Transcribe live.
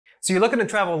So you're looking to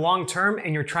travel long term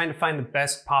and you're trying to find the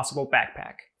best possible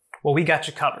backpack. Well, we got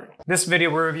you covered. This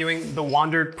video we're reviewing the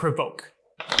Wandrd Prvke.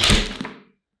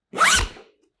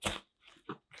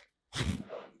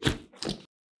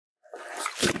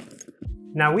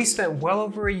 Now we spent well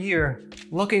over a year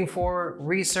looking for,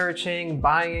 researching,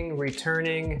 buying,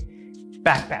 returning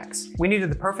backpacks. We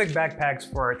needed the perfect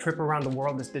backpacks for our trip around the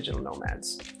world as digital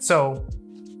nomads. So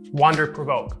Wandrd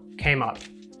Prvke came up.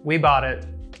 We bought it,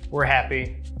 we're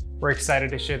happy, we're excited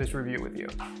to share this review with you.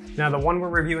 Now the one we're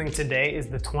reviewing today is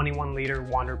the 21 liter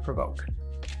Wandrd Prvke.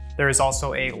 There is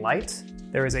also a light,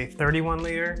 there is a 31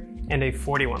 liter and a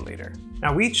 41 liter.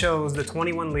 Now we chose the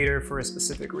 21 liter for a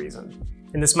specific reason,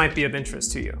 and this might be of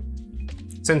interest to you.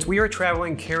 Since we are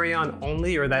traveling carry-on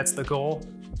only, or that's the goal,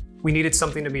 we needed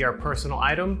something to be our personal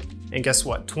item, and guess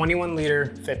what? 21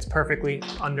 liter fits perfectly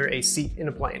under a seat in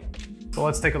a plane. So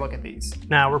let's take a look at these.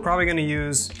 Now we're probably gonna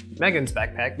use Megan's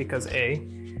backpack because A,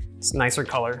 it's a nicer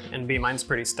color, and B, mine's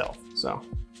pretty stealth, so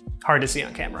hard to see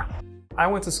on camera. I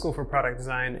went to school for product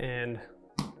design and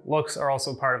looks are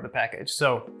also part of the package.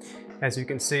 So as you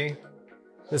can see,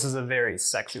 this is a very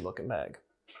sexy looking bag.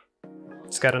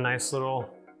 It's got a nice little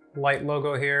light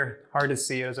logo here. Hard to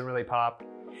see, it doesn't really pop,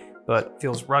 but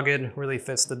feels rugged, really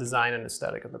fits the design and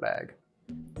aesthetic of the bag.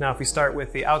 Now if we start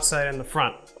with the outside and the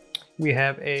front, we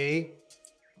have a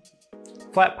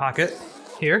flat pocket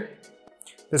here.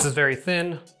 This is very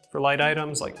thin for light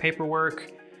items like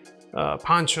paperwork,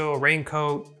 poncho,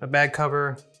 raincoat, a bag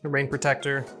cover, a rain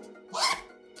protector.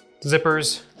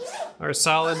 Zippers are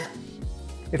solid.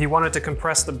 If you wanted to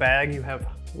compress the bag, you have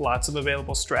lots of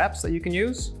available straps that you can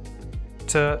use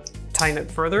to tighten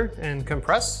it further and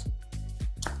compress.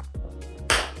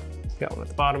 Got one at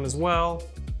the bottom as well.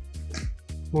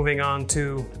 Moving on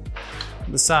to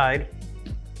the side.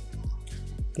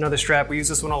 Another strap, we use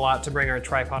this one a lot to bring our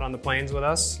tripod on the planes with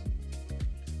us.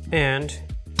 And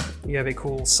you have a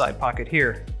cool side pocket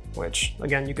here, which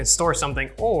again, you can store something,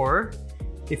 or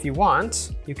if you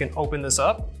want, you can open this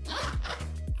up.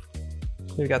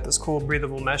 We've got this cool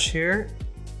breathable mesh here.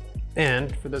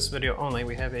 And for this video only,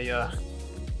 we have a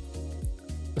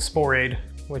Sporade,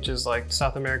 which is like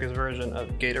South America's version of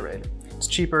Gatorade. It's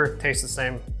cheaper, tastes the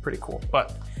same, pretty cool.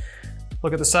 But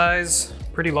look at the size,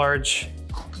 pretty large,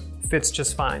 fits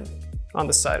just fine on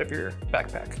the side of your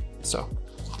backpack. So,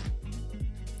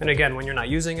 and again, when you're not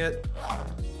using it,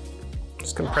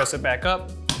 just compress it back up,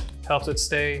 helps it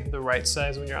stay the right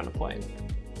size when you're on a plane.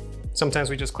 Sometimes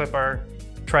we just clip our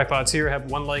tripods here, have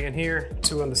one leg in here,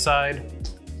 two on the side,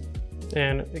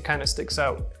 and it kind of sticks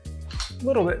out a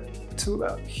little bit to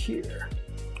about here.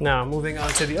 Now, moving on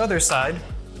to the other side,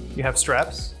 you have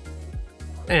straps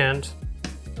and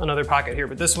another pocket here,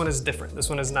 but this one is different. This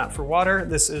one is not for water,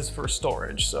 this is for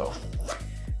storage. So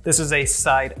this is a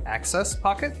side access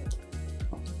pocket.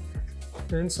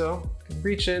 And so you can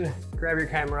reach in, grab your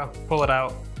camera, pull it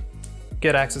out,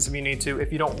 get access if you need to. If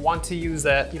you don't want to use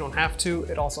that, you don't have to.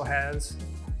 It also has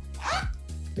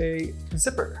a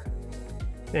zipper.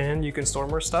 And you can store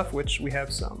more stuff, which we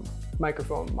have some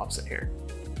microphone muffs in here.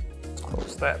 Let's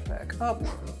close that back up.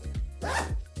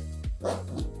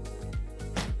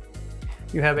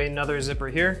 You have another zipper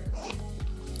here.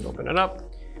 Open it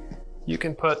up. You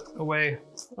can put away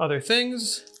other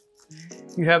things.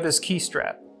 You have this key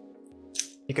strap.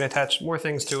 You can attach more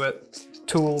things to it,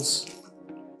 tools,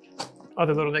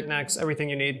 other little knickknacks, everything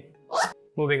you need.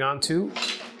 Moving on to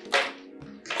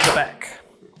the back.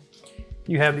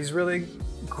 You have these really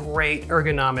great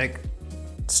ergonomic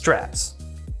straps.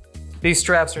 These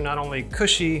straps are not only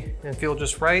cushy and feel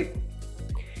just right,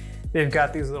 they've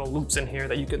got these little loops in here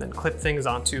that you can then clip things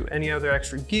onto. Any other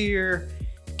extra gear,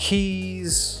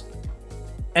 keys,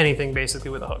 anything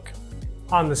basically with a hook.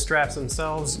 On the straps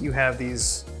themselves, you have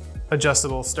these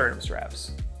adjustable sternum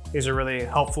straps. These are really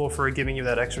helpful for giving you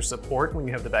that extra support when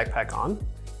you have the backpack on.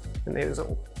 And there's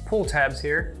little pull tabs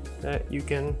here that you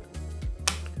can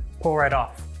pull right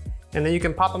off. And then you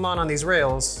can pop them on these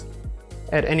rails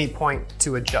at any point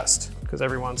to adjust, because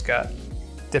everyone's got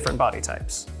different body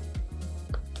types.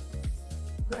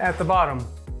 At the bottom,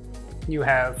 you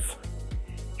have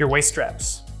your waist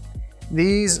straps.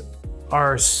 These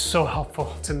are so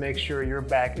helpful to make sure your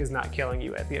back is not killing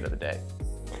you at the end of the day.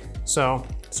 So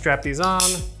strap these on,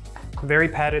 very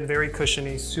padded, very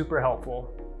cushiony, super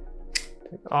helpful.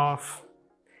 Take it off.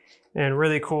 And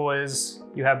really cool is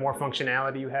you have more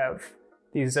functionality. You have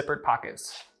these zippered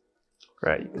pockets,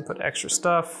 right? You can put extra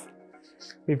stuff.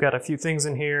 We've got a few things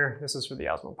in here. This is for the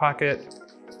Osmo Pocket,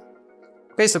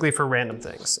 basically for random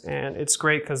things. And it's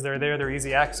great because they're there, they're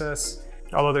easy access,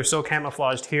 although they're so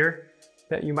camouflaged here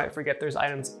that you might forget there's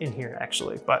items in here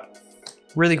actually, but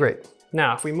really great.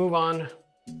 Now, if we move on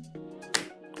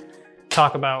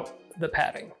talk about the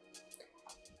padding.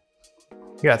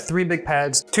 You got 3 big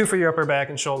pads, 2 for your upper back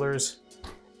and shoulders,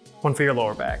 1 for your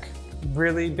lower back.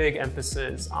 Really big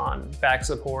emphasis on back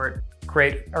support,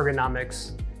 great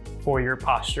ergonomics for your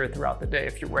posture throughout the day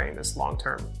if you're wearing this long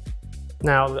term.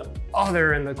 Now, the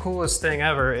other and the coolest thing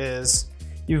ever is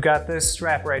you've got this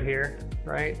strap right here,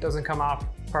 right? Doesn't come off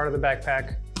part of the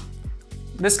backpack.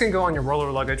 This can go on your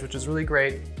roller luggage, which is really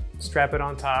great. Strap it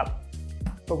on top.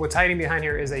 But what's hiding behind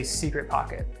here is a secret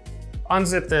pocket.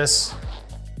 Unzip this,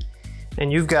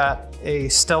 and you've got a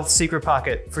stealth secret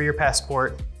pocket for your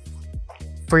passport,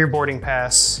 for your boarding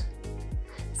pass,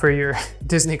 for your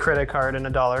Disney credit card and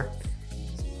 $1.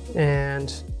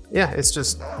 And yeah, it's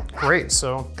just great.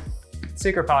 So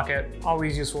secret pocket,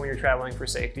 always useful when you're traveling for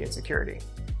safety and security.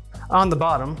 On the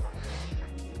bottom,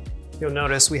 you'll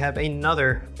notice we have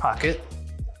another pocket.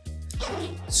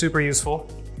 Super useful,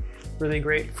 really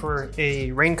great for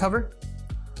a rain cover.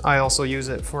 I also use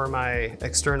it for my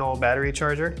external battery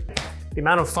charger. The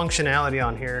amount of functionality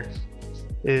on here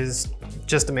is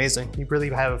just amazing. You really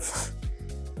have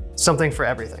something for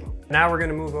everything. Now we're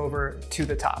gonna move over to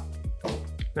the top.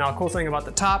 Now, a cool thing about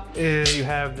the top is you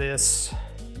have this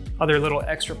other little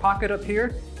extra pocket up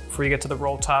here before you get to the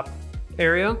roll top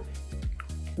area.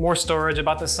 More storage,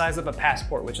 about the size of a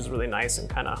passport, which is really nice and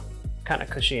kind of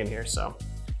cushy in here. So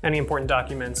any important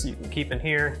documents you can keep in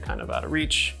here, kind of out of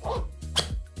reach.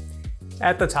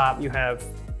 At the top, you have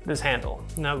this handle.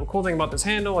 Now, the cool thing about this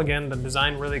handle, again, the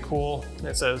design really cool.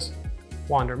 It says,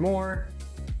 wander more,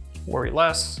 worry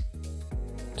less.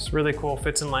 It's really cool,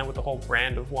 fits in line with the whole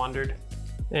brand of Wandrd.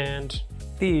 And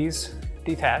these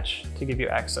detach to give you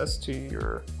access to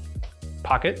your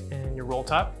pocket and your roll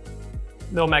top.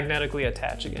 They'll magnetically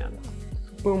attach again.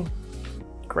 Boom,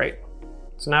 great.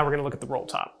 So now we're gonna look at the roll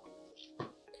top.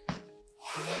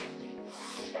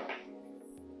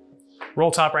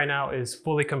 Roll top right now is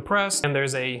fully compressed, and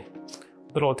there's a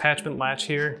little attachment latch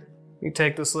here. You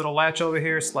take this little latch over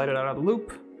here, slide it out of the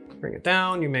loop, bring it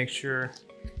down, you make sure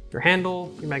your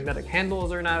magnetic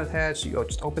handles are not attached. You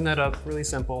just open that up, really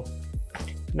simple.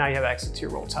 Now you have access to your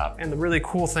roll top. And the really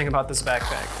cool thing about this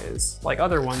backpack is, like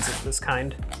other ones of this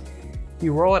kind,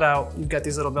 you roll it out, you've got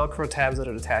these little Velcro tabs that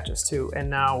it attaches to, and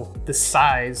now the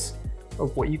size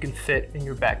of what you can fit in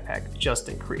your backpack just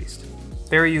increased.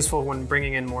 Very useful when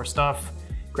bringing in more stuff,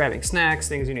 grabbing snacks,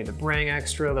 things you need to bring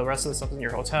extra, the rest of the stuff in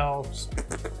your hotel, just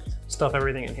stuff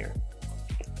everything in here.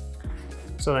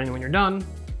 So then when you're done,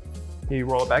 you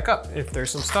roll it back up. If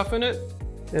there's some stuff in it,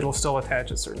 it'll still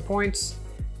attach at certain points.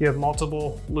 You have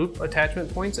multiple loop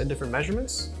attachment points at different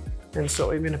measurements. And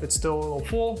so even if it's still a little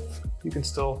full, you can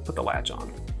still put the latch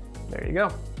on. There you go.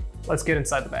 Let's get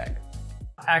inside the bag.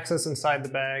 Access inside the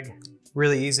bag,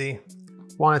 really easy.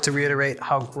 Wanted to reiterate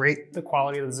how great the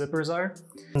quality of the zippers are.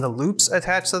 And the loops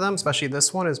attached to them, especially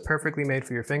this one, is perfectly made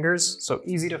for your fingers. So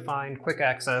easy to find, quick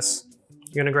access.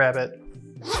 You're gonna grab it.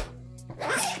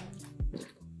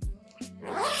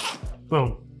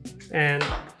 Boom, and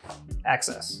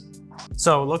access.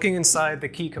 So looking inside the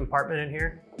key compartment in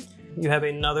here, you have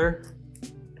another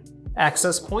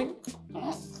access point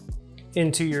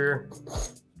into your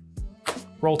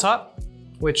roll top,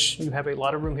 which you have a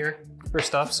lot of room here for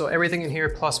stuff. So everything in here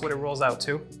plus what it rolls out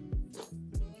to.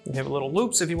 You have little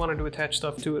loops if you wanted to attach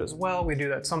stuff to it as well. We do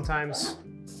that sometimes.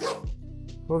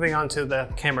 Moving on to the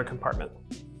camera compartment.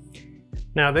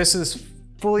 Now this is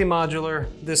fully modular.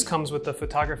 This comes with the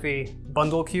photography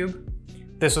bundle cube.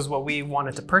 This is what we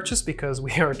wanted to purchase because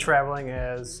we are traveling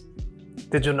as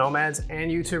digital nomads and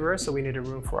YouTubers, so we needed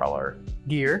room for all our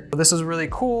gear. This is really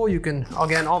cool. You can,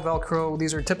 again, all Velcro.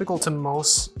 These are typical to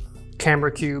most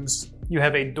camera cubes. You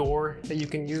have a door that you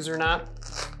can use or not,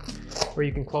 or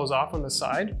you can close off on the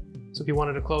side. So if you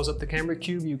wanted to close up the camera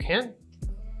cube, you can.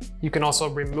 You can also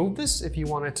remove this if you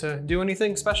wanted to do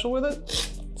anything special with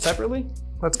it separately.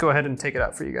 Let's go ahead and take it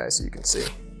out for you guys so you can see.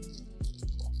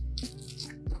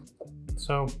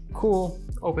 So cool,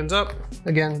 opens up.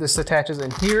 Again, this attaches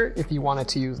in here if you wanted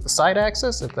to use the side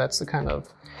access, if that's the kind of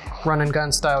run and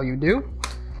gun style you do.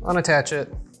 Unattach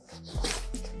it,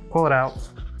 pull it out.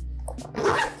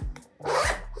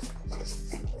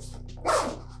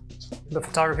 The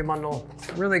photography bundle,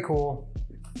 really cool,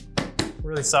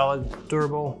 really solid,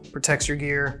 durable, protects your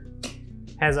gear,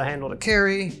 has a handle to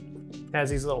carry, has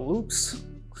these little loops,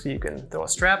 so you can throw a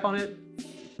strap on it,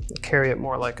 carry it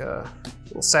more like a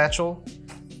little satchel.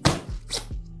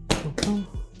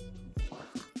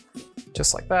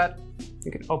 Just like that.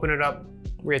 You can open it up,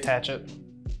 reattach it.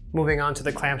 Moving on to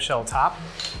the clamshell top.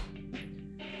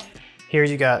 Here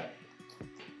you got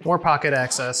more pocket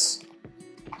access.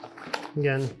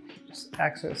 Again, just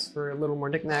access for a little more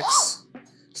knickknacks.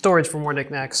 storage for more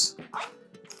knickknacks.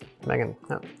 Megan,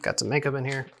 got some makeup in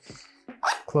here.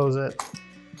 Close it.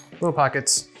 Little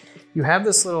pockets. You have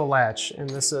this little latch, and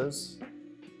this is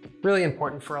really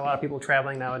important for a lot of people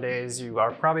traveling nowadays. You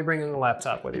are probably bringing a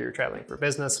laptop, whether you're traveling for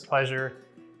business, pleasure,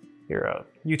 you're a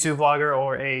YouTube vlogger,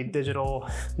 or a digital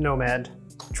nomad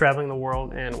traveling the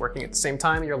world and working at the same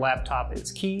time. Your laptop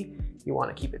is key. You want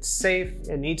to keep it safe.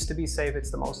 It needs to be safe. It's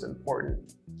the most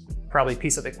important, probably,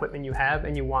 piece of equipment you have,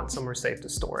 and you want somewhere safe to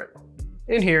store it.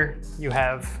 In here, you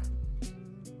have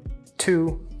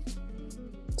 2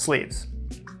 sleeves.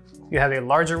 You have a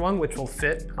larger one, which will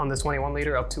fit on this 21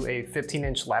 liter up to a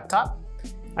 15-inch laptop.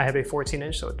 I have a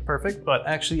 14-inch, so it's perfect, but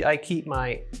actually I keep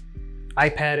my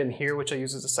iPad in here, which I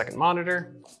use as a second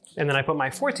monitor, and then I put my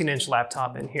 14-inch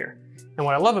laptop in here. And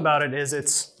what I love about it is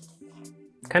it's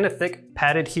kind of thick,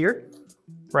 padded here,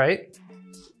 right?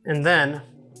 And then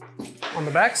on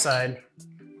the back side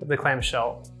of the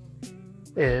clamshell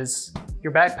is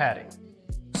your back padding.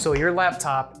 So your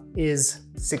laptop is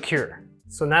secure.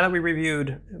 So now that we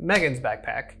reviewed Megan's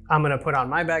backpack, I'm gonna put on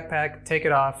my backpack, take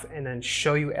it off, and then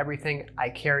show you everything I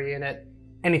carry in it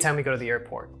anytime we go to the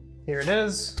airport. Here it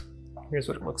is. Here's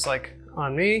what it looks like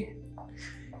on me.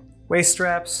 Waist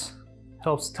straps,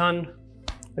 helps a ton.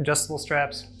 Adjustable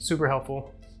straps, super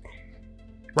helpful.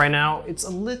 Right now, it's a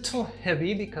little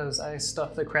heavy because I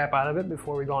stuffed the crap out of it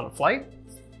before we go on a flight.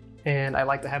 And I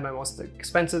like to have my most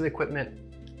expensive equipment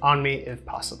on me if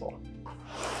possible.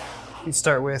 You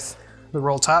start with the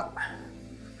roll top.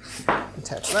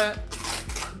 Attach that,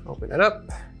 open it up.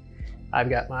 I've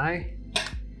got my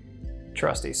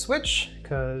trusty switch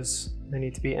because I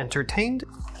need to be entertained.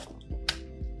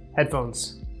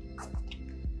 Headphones.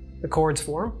 The cords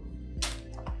for them.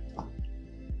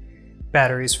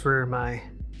 Batteries for my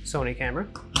Sony camera.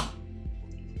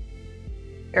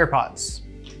 AirPods.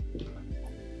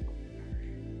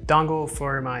 Dongle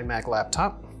for my Mac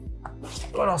laptop.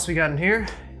 What else we got in here?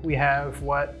 We have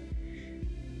what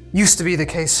used to be the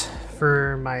case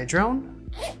for my drone.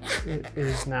 It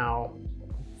is now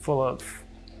full of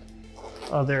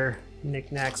other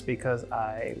knickknacks because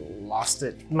I lost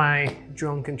it. My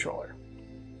drone controller.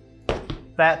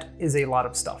 That is a lot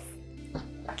of stuff,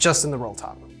 just in the roll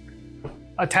top.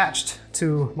 Attached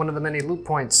to one of the many loop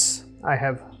points I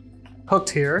have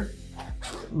hooked here,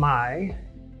 my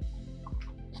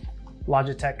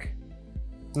Logitech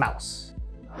mouse.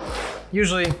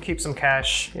 Usually keep some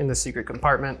cash in the secret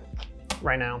compartment.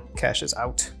 Right now, cash is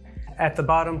out. At the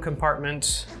bottom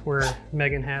compartment where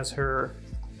Megan has her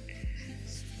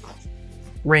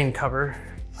rain cover,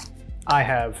 I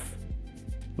have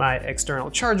my external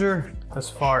charger. As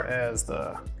far as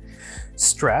the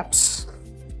straps,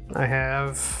 I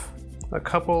have a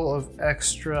couple of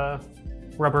extra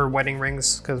rubber wedding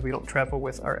rings because we don't travel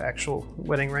with our actual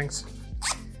wedding rings.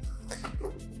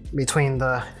 Between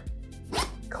the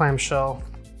clamshell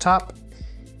top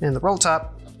and the roll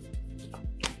top,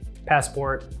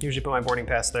 passport, usually put my boarding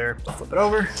pass there, flip it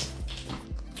over.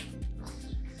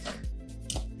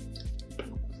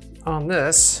 On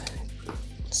this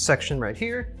section right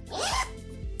here,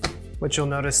 which you'll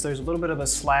notice there's a little bit of a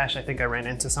slash. I think I ran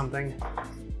into something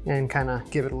and kind of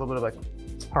give it a little bit of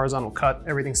a horizontal cut.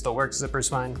 Everything still works, zipper's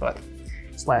fine, but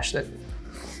slashed it.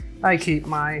 I keep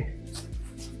my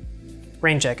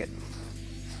rain jacket.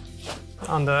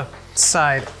 On the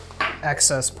side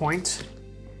access point,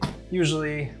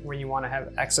 usually when you want to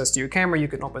have access to your camera, you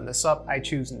can open this up. I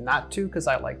choose not to because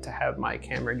I like to have my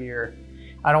camera gear.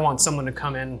 I don't want someone to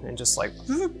come in and just like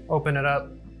open it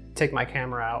up, take my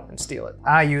camera out and steal it.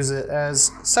 I use it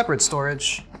as separate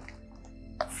storage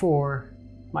for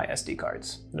my SD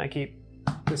cards. And I keep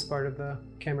this part of the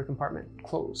camera compartment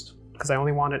closed because I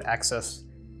only wanted access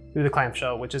through the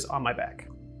clamshell, which is on my back.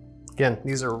 Again,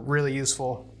 these are really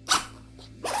useful.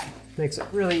 Makes it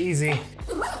really easy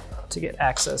to get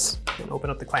access and open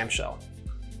up the clamshell.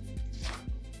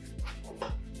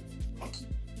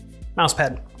 Mouse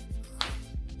pad.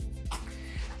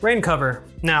 Rain cover.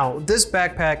 Now, this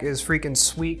backpack is freaking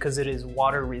sweet because it is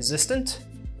water resistant.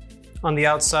 On the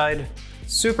outside,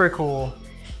 super cool,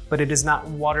 but it is not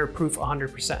waterproof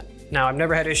 100%. Now, I've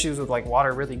never had issues with like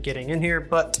water really getting in here,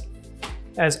 but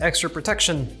as extra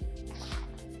protection,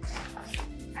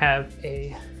 have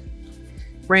a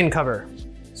rain cover.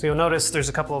 So you'll notice there's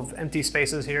a couple of empty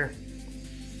spaces here.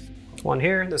 One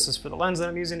here, this is for the lens that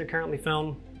I'm using to currently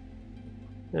film.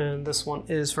 And this one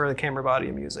is for the camera body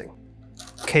I'm using.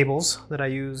 Cables that I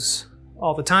use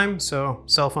all the time, so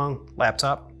cell phone,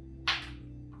 laptop.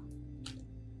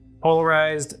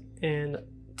 Polarized and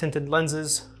tinted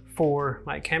lenses for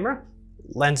my camera.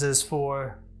 Lenses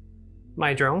for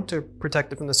my drone to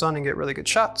protect it from the sun and get really good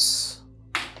shots.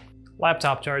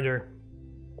 laptop charger,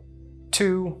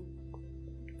 2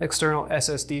 external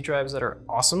SSD drives that are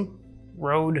awesome,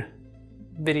 Rode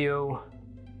Video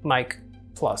Mic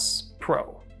Plus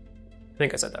Pro. I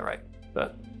think I said that right,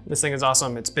 but this thing is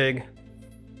awesome. It's big,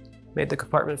 made the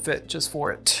compartment fit just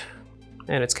for it,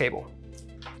 and its cable,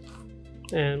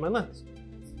 and my lens.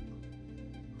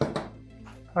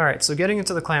 All right, so getting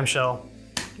into the clamshell,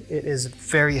 it is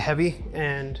very heavy,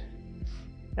 and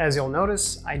as you'll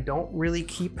notice, I don't really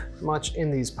keep much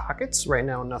in these pockets. Right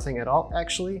now, nothing at all,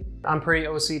 actually. I'm pretty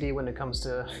OCD when it comes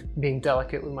to being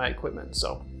delicate with my equipment,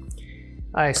 so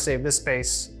I save this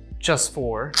space just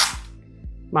for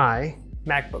my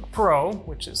MacBook Pro,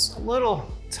 which is a little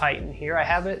tight in here. I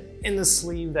have it in the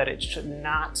sleeve that it should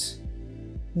not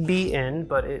be in,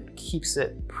 but it keeps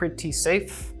it pretty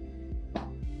safe.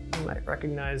 You might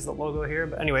recognize the logo here,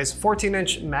 but anyways,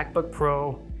 14-inch MacBook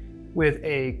Pro with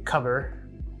a cover.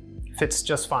 Fits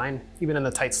just fine, even in the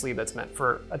tight sleeve that's meant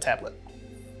for a tablet.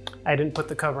 I didn't put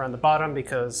the cover on the bottom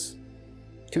because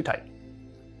too tight.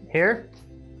 Here,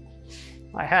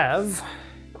 I have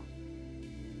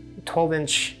a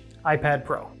 12-inch iPad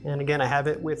Pro. And again, I have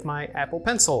it with my Apple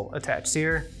Pencil attached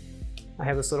here. I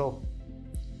have this little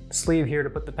sleeve here to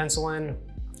put the pencil in.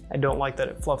 I don't like that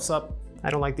it fluffs up. I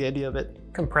don't like the idea of it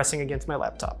compressing against my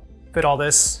laptop. Fit all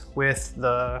this with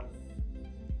the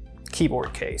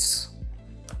keyboard case.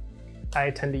 I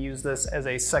tend to use this as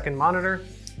a second monitor.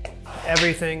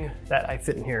 Everything that I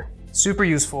fit in here. Super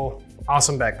useful,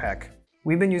 awesome backpack.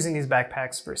 We've been using these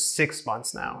backpacks for 6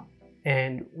 months now,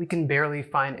 and we can barely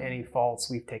find any faults.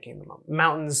 We've taken them up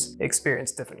mountains,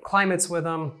 experienced different climates with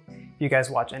them. If you guys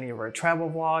watch any of our travel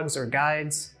vlogs or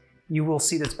guides, you will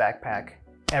see this backpack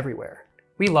everywhere.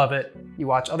 We love it. You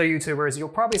watch other YouTubers, you'll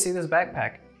probably see this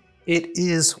backpack. It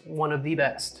is one of the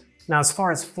best. Now, as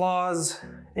far as flaws,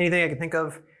 anything I can think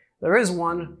of, there is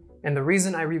one, and the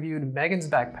reason I reviewed Megan's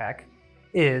backpack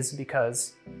is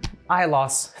because I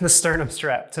lost the sternum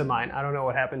strap to mine. I don't know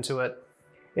what happened to it.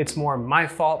 It's more my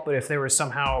fault, but if there was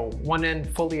somehow one end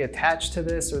fully attached to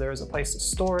this, or there was a place to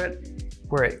store it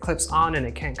where it clips on and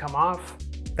it can't come off,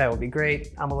 that would be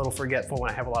great. I'm a little forgetful when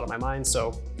I have a lot on my mind,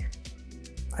 so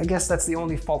I guess that's the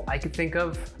only fault I could think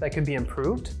of that could be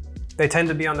improved. They tend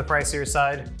to be on the pricier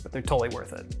side, but they're totally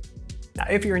worth it. Now,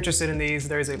 if you're interested in these,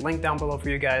 there's a link down below for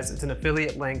you guys. It's an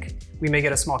affiliate link. We may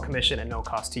get a small commission at no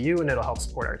cost to you, and it'll help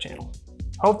support our channel.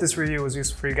 Hope this review was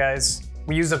useful for you guys.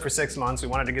 We used them for 6 months. We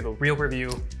wanted to give a real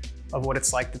review of what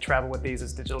it's like to travel with these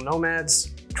as digital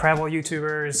nomads, travel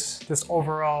YouTubers, just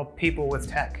overall people with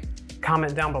tech.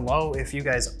 Comment down below if you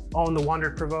guys own the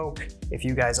Wandrd Prvke, if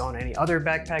you guys own any other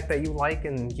backpack that you like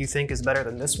and you think is better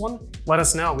than this one. Let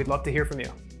us know. We'd love to hear from you.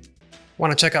 Want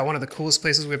to check out one of the coolest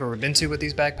places we've ever been to with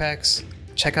these backpacks?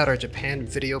 Check out our Japan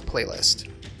video playlist.